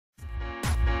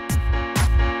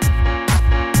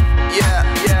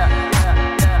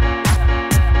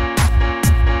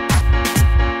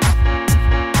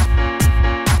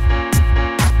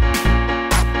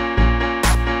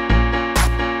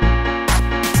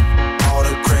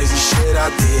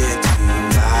did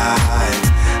tonight,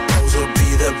 those will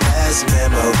be the best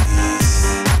memories.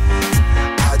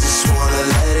 I just wanna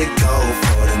let it go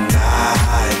for the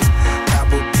night. That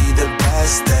would be the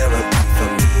best therapy for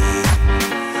me.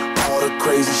 All the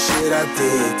crazy shit I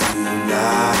did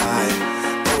tonight,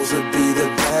 those would be the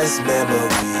best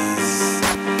memories.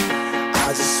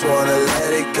 I just wanna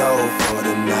let it go for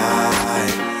the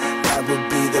night. That would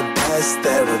be the best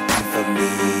therapy for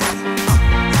me.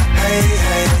 Hey,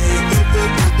 hey,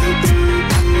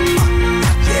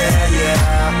 yeah,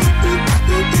 yeah.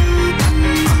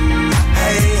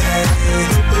 Hey, hey,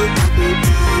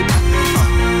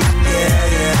 yeah,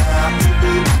 yeah.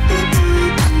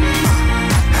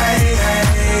 Hey, hey,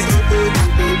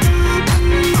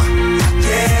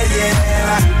 yeah,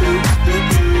 yeah.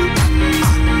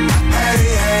 Hey,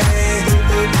 hey, yeah, yeah.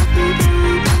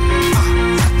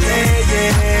 Yeah,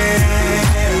 yeah,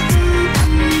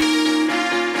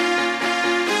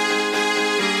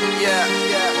 yeah,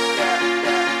 yeah.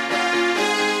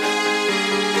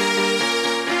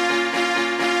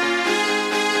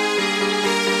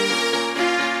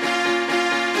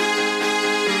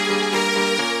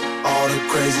 All the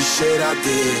crazy shit I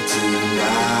did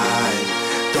tonight,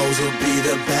 those will be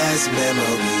the best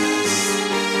memories.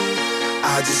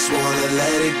 I just wanna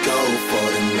let it go for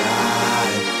the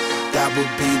night. That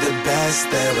would be the best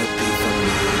therapy for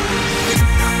me.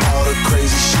 All the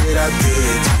crazy shit I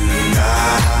did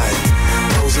tonight,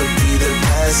 those will be the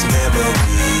best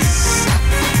memories.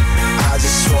 I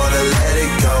just wanna let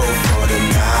it go for the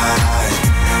night.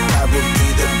 That would be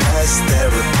the best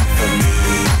therapy.